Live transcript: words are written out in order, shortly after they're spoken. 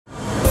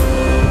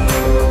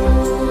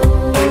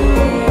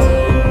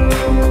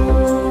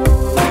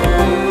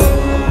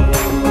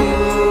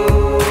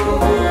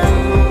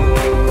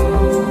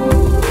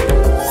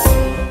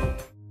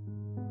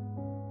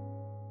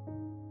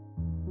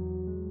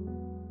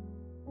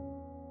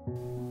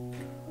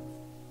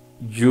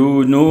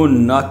You know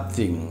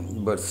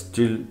nothing, but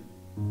still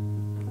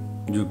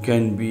you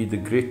can be the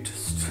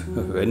greatest.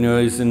 When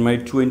I was in my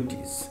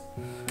 20s,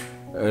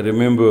 I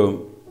remember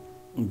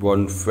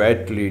one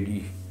fat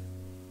lady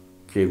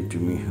came to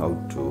me how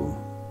to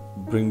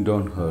bring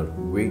down her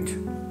weight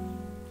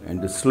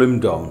and to slim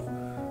down.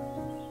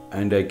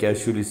 And I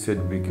casually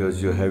said,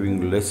 because you're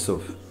having less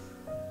of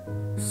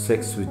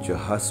sex with your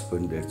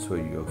husband, that's why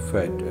you're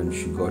fat. And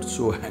she got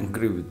so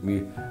angry with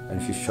me and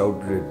she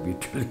shouted at me,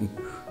 telling,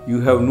 you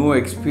have no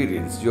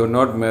experience, you're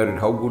not married,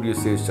 how could you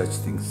say such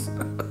things?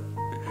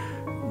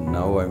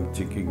 Now I'm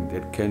thinking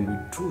that can be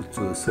true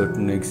to a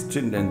certain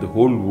extent, and the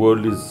whole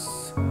world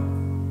is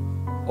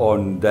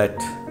on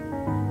that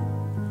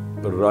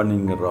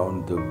running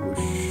around the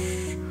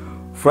bush.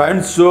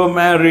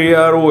 François-Marie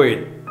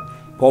Arouet,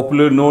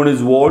 popularly known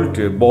as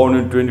Voltaire, born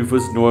on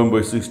 21st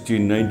November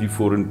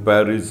 1694 in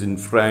Paris in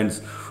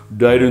France,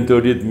 died on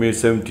 30th May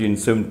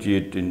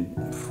 1778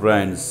 in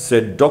France,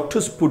 said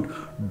doctors put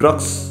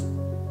drugs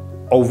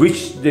of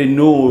which they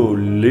know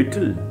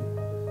little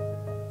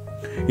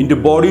in the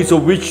bodies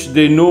of which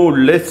they know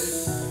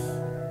less,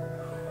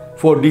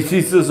 for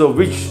diseases of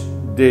which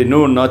they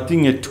know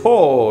nothing at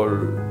all.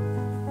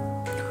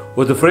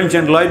 Was the French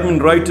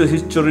Enlightenment writer,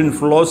 historian,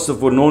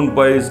 philosopher known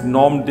by his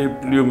nom de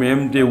plume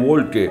M. de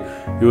Voltaire.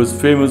 He was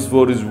famous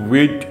for his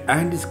wit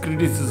and his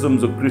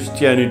criticisms of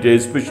Christianity,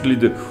 especially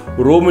the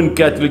Roman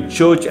Catholic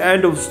Church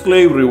and of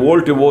slavery.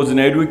 Voltaire was an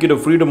advocate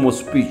of freedom of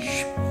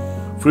speech,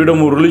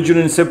 freedom of religion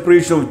and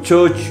separation of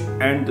church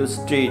and the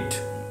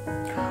state.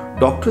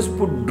 Doctors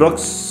put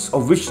drugs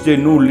of which they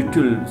know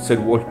little, said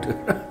Voltaire.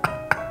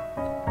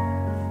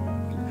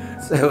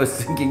 So I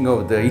was thinking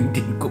of the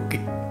Indian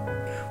cooking.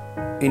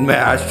 In my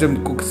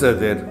ashram, cooks are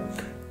there.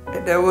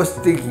 And I was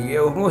thinking,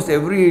 almost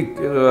every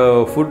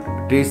food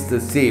tastes the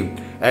same.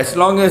 As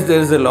long as there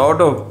is a lot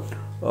of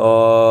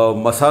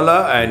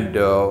masala and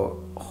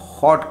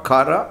hot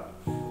kara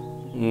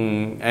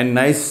and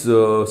nice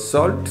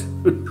salt,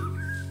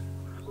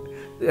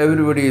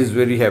 everybody is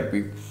very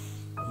happy.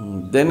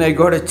 Then I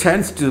got a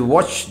chance to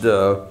watch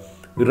the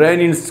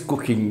Iranians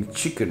cooking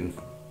chicken.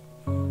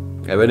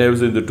 When I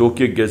was in the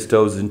Tokyo guest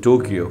house in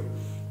Tokyo,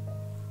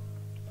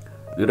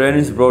 the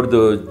Iranians brought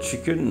the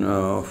chicken,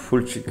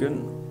 full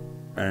chicken,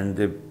 and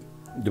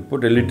they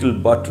put a little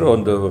butter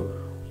on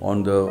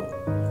the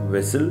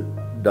vessel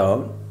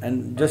down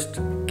and just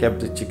kept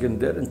the chicken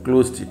there and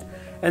closed it.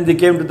 And they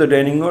came to the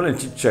dining hall and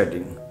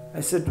chit-chatting.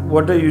 I said,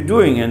 what are you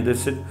doing? And they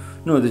said,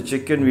 no, the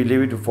chicken, we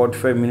leave it for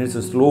 45 minutes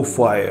on slow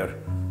fire.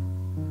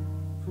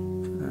 I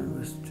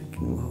was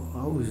thinking,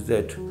 how is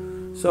that?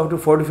 So after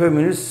 45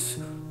 minutes,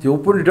 they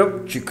opened it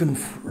up, chicken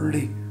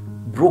fully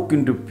broke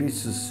into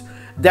pieces.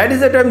 That is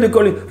the time they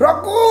call it,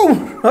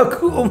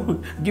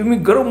 Rakum, give me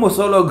garam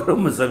masala,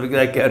 because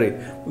I carry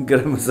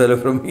garam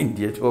masala from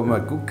India for my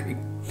cooking.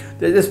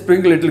 They just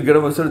sprinkle a little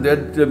garam masala,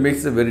 that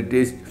makes it very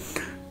tasty.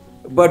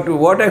 But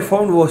what I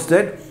found was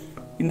that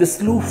in the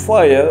slow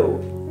fire,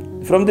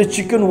 from the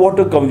chicken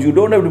water comes, you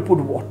don't have to put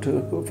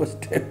water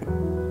first time.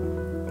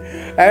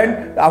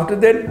 And after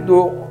that,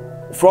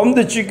 from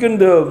the chicken,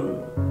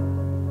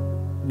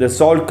 the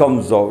salt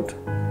comes out.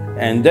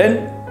 And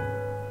then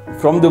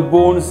from the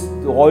bones,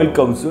 the oil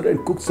comes out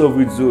and cooks of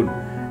its own.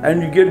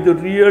 And you get the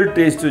real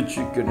taste of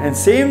chicken. And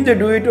same they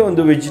do it on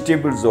the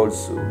vegetables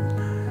also.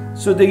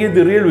 So they get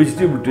the real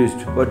vegetable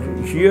taste. But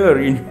here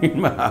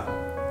in my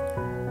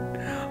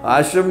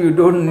ashram, you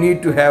don't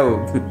need to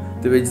have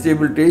the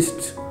vegetable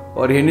taste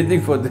or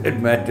anything for that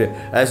matter,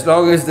 as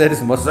long as there is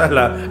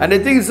masala. And I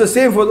think it's the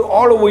same for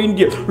all over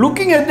India.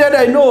 Looking at that,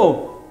 I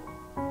know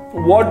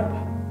what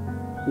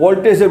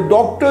Voltaire said.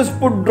 Doctors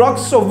put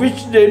drugs of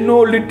which they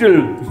know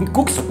little.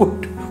 Cooks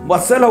put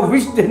masala of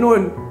which they know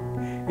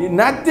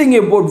nothing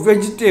about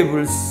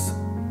vegetables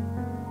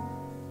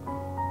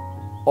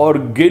or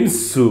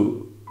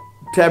ginsu,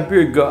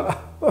 tapioca,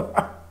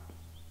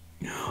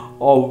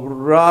 or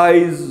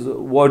rice,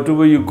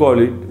 whatever you call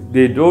it.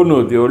 They don't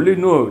know. They only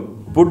know.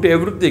 Put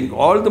everything,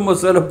 all the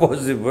masala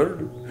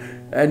possible,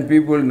 and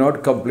people will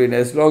not complain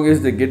as long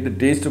as they get the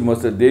taste of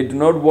masala. They do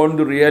not want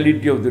the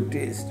reality of the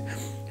taste.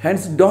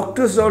 Hence,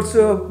 doctors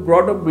also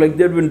brought up like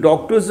that. When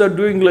doctors are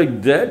doing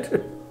like that,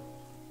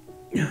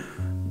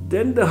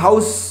 then the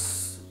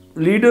house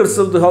leaders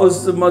of the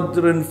house, the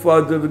mother and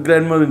father, the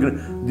grandmother,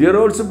 they are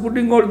also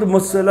putting all the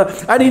masala.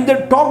 And in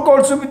the talk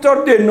also,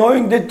 without their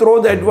knowing, they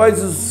throw the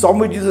advices.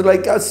 Swamijis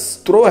like us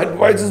throw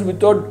advices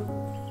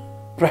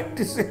without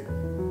practicing.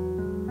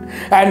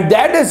 And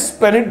that has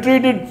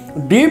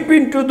penetrated deep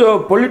into the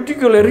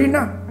political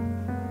arena.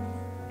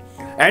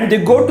 And they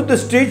go to the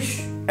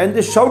stage and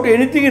they shout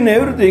anything and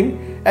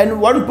everything,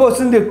 and one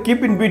person they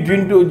keep in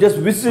between to just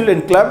whistle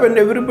and clap, and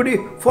everybody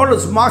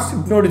follows, mass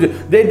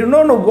hypnotism. They do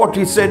not know what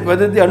he said,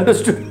 whether they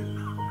understood.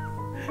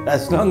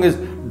 As long as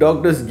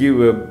doctors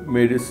give a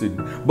medicine.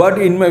 But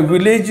in my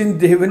village in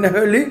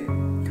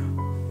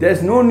Devanahali,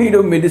 there's no need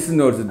of medicine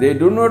also. They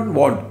do not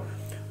want.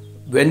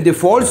 When they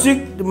fall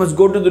sick, they must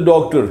go to the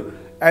doctor.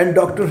 And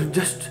doctor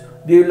just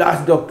they will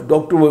ask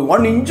doctor,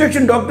 one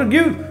injection doctor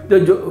give, the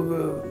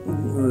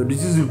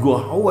disease will go.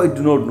 How? I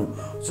do not know.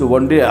 So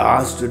one day I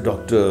asked the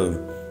doctor,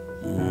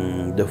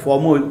 the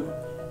former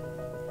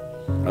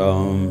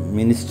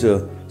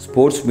minister,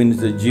 sports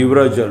minister,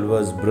 Jivraj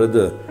Alva's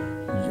brother,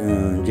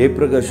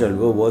 Jayaprakash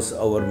Alva was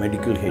our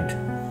medical head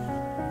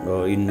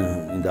in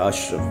the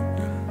ashram.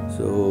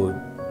 So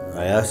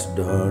I asked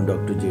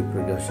Dr.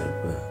 Jayaprakash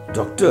Alva,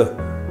 doctor,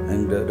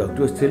 and the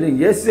doctor was telling,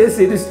 yes,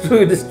 it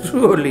is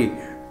true only.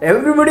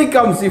 Everybody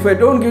comes. If I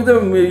don't give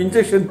them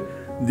injection,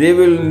 they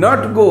will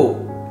not go.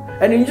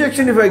 An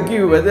injection, if I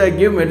give, whether I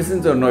give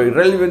medicines or not,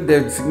 irrelevant,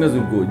 their sickness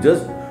will go.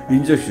 Just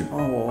injection.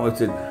 Oh, I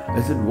said,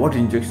 what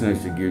injection I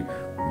should give?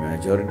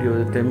 Majority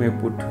of the time I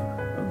put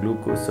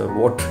glucose or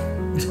water.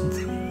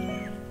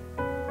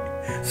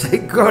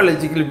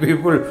 Psychologically,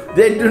 people,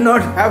 they do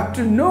not have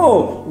to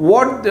know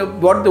what the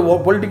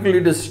political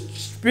leaders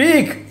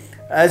speak,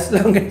 as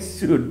long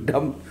as you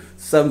dump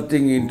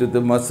something into the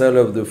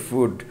masala of the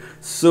food.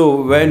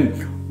 So when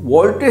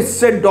Voltaire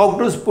said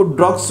doctors put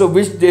drugs of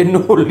which they know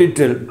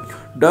little,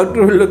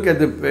 doctor will look at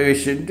the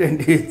patient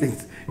and he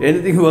thinks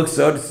anything works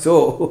out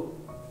so.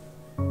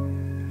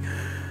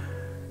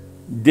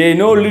 They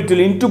know little,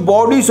 into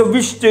bodies of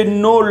which they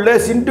know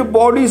less, into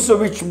bodies of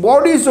which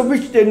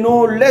they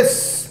know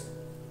less.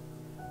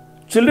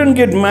 Children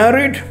get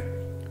married,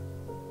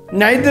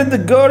 neither the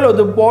girl or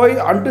the boy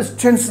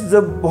understands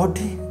the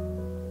body.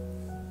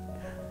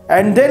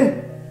 And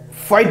then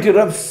fight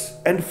erupts,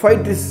 and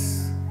fight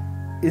is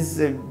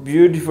a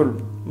beautiful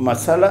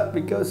masala,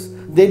 because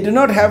they do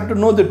not have to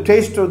know the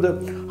taste of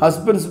the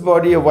husband's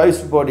body or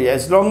wife's body,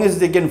 as long as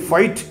they can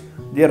fight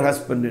their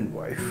husband and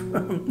wife.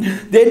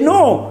 They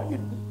know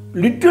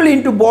literally,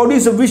 into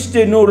bodies of which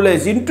they know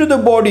less. Into the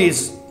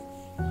bodies,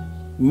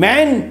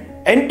 man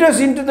enters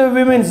into the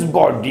women's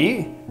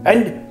body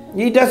and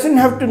he doesn't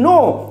have to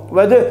know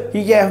whether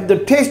he has the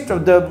taste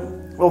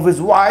of his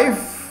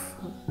wife.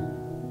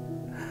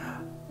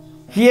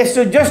 He has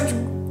to just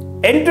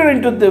enter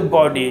into the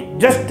body,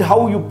 just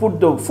how you put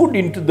the food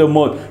into the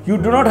mouth. You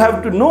do not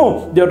have to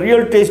know the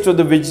real taste of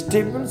the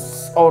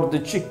vegetables or the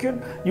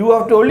chicken. You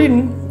have to only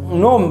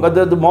know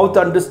whether the mouth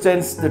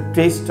understands the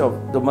taste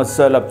of the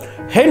masala.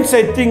 Hence,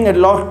 I think a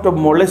lot of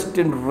molest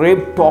and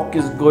rape talk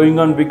is going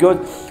on, because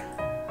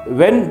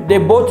when they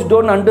both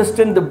don't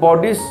understand the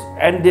bodies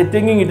and they're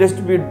thinking it has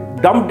to be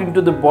dumped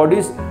into the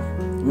bodies,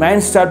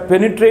 man start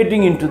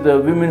penetrating into the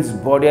women's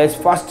body as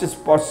fast as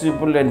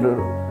possible and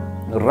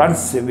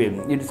runs away.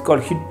 It is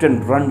called hit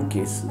and run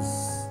cases.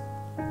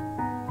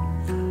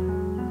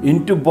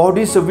 Into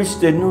bodies of which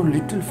they know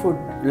little,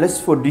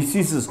 less for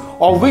diseases,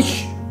 for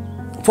which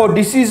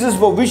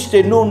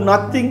they know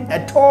nothing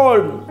at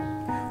all.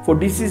 For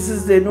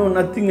diseases they know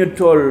nothing at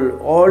all.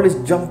 All is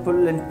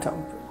jumble and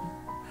tumble.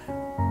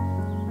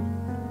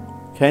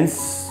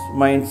 Hence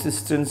my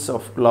insistence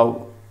of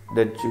love,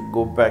 that you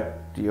go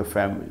back to your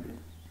family.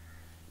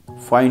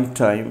 Find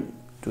time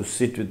to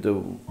sit with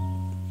the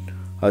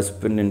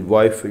husband and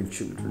wife and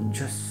children.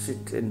 Just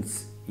sit and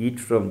eat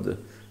from the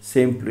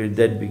same plate.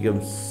 That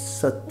becomes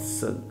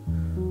satsang,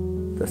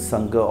 the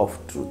sangha of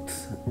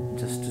truth.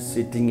 Just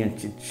sitting and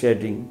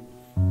chit-chatting,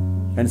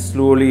 and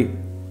slowly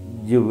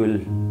you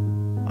will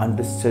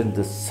understand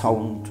the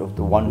sound of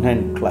the one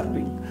hand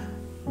clapping.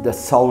 The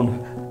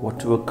sound,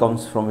 whatever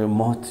comes from your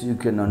mouth, you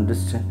can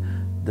understand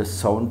the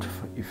sound.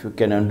 If you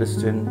can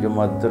understand your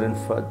mother and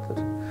father,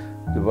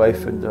 the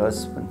wife and the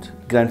husband,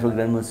 grandfather,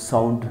 grandmother's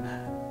sound,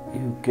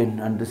 you can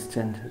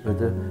understand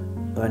whether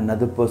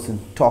another person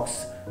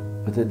talks,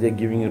 whether they're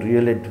giving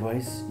real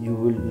advice. You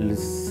will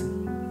listen.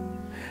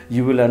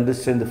 You will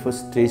understand the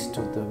first taste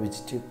of the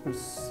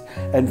vegetables,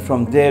 and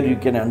from there you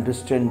can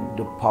understand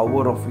the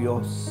power of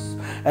yours,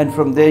 and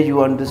from there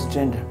you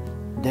understand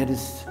there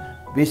is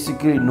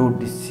basically no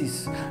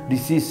disease.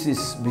 Disease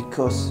is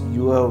because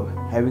you are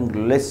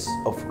having less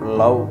of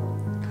love,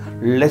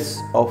 less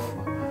of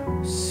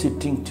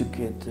sitting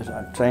together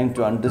and trying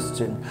to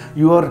understand.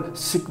 You are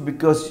sick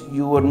because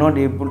you are not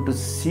able to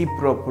see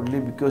properly,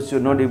 because you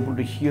are not able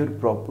to hear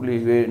properly,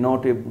 you are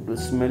not able to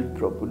smell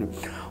properly.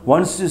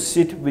 Once you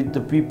sit with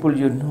the people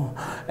you know,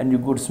 and you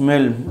could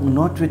smell,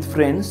 not with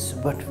friends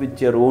but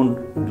with your own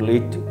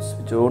relatives,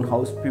 with your own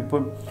house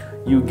people,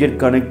 you get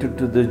connected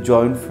to the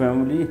joint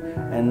family,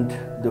 and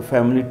the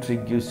family tree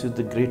gives you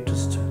the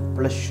greatest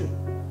pleasure.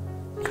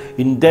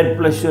 In that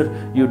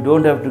pleasure, you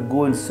don't have to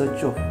go in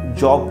search of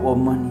job or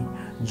money.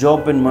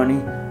 Job and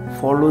money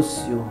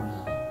follows you.